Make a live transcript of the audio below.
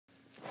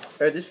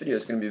Alright, this video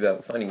is going to be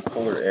about finding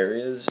polar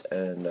areas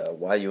and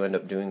why you end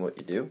up doing what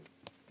you do,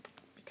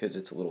 because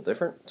it's a little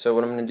different. So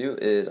what I'm going to do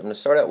is I'm going to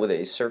start out with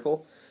a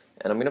circle,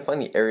 and I'm going to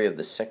find the area of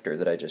the sector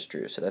that I just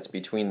drew. So that's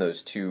between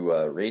those two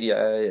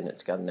radii, and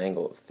it's got an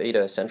angle of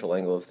theta, central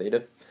angle of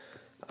theta.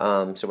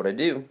 So what I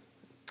do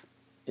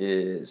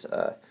is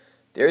the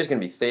area is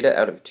going to be theta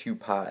out of 2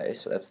 pi,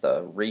 so that's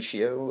the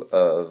ratio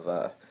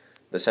of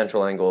the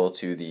central angle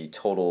to the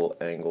total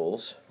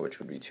angles, which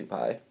would be 2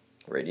 pi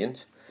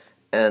radians.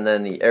 And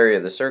then the area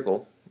of the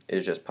circle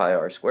is just pi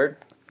r squared.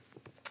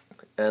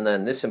 And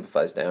then this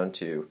simplifies down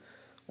to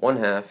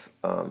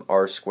 1/2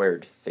 r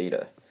squared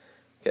theta.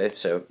 Okay,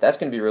 so that's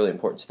going to be really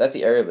important. So that's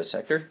the area of a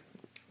sector.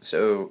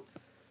 So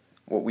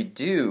what we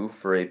do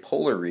for a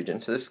polar region,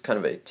 so this is kind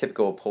of a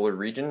typical polar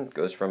region. It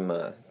goes from,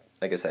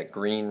 I guess, that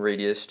green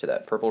radius to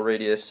that purple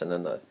radius, and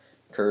then the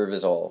curve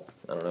is all,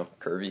 I don't know,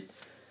 curvy.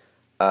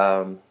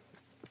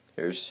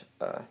 Here's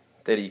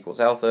theta equals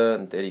alpha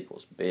and theta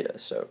equals beta.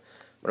 So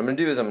what I'm going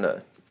to do is I'm going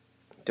to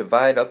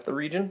divide up the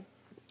region.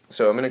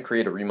 So I'm going to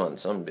create a Riemann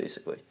sum,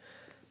 basically.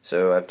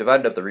 So I've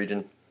divided up the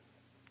region,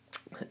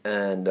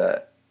 and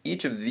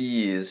each of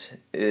these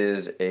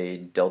is a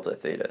delta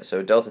theta.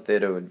 So delta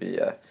theta would be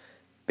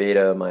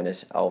beta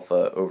minus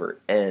alpha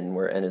over n,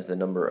 where n is the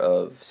number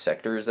of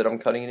sectors that I'm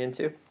cutting it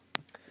into.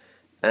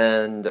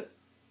 And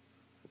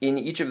in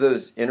each of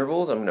those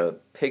intervals, I'm going to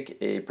pick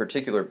a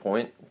particular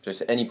point,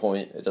 just any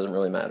point, it doesn't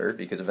really matter,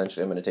 because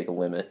eventually I'm going to take a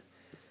limit,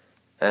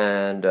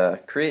 and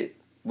create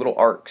little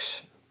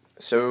arcs.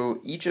 So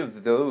each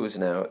of those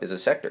now is a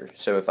sector.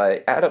 So if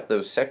I add up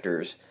those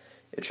sectors,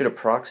 it should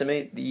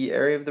approximate the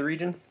area of the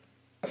region.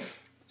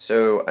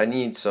 So I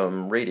need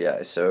some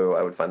radii. So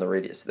I would find the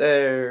radius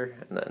there,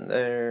 and then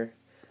there,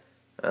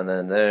 and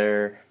then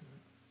there,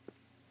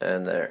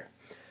 and there.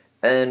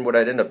 And what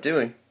I'd end up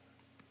doing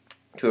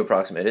to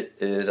approximate it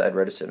is I'd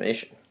write a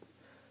summation.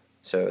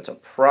 So it's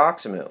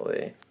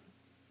approximately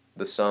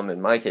the sum,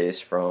 in my case,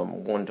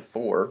 from 1 to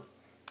 4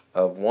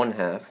 of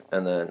 1/2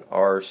 and then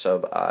r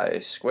sub I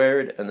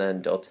squared and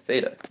then delta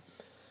theta.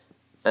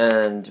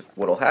 And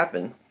what'll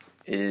happen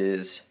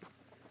is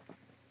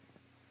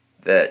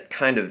that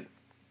kind of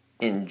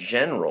in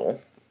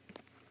general,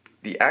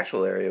 the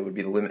actual area would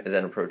be the limit as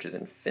n approaches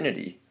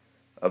infinity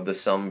of the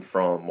sum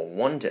from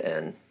 1 to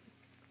n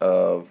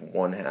of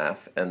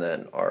 1/2 and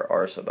then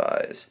r sub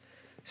i's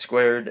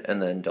squared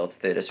and then delta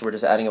theta. So we're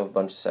just adding up a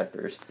bunch of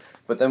sectors.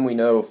 But then we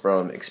know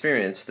from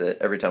experience that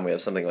every time we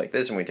have something like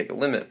this and we take a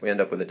limit, we end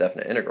up with a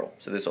definite integral.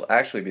 So this will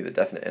actually be the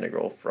definite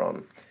integral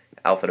from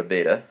alpha to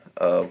beta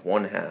of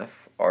 1/2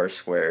 r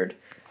squared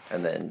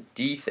and then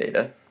d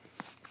theta.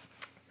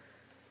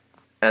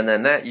 And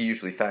then that you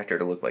usually factor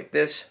to look like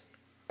this.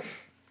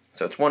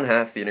 So it's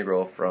 1/2 the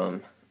integral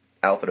from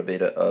alpha to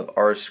beta of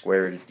r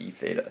squared d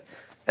theta.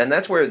 And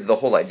that's where the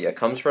whole idea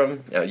comes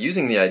from. Now,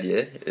 using the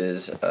idea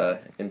is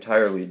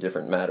entirely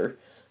different matter,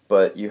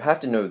 but you have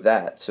to know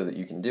that so that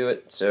you can do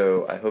it.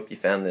 So I hope you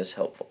found this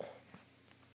helpful.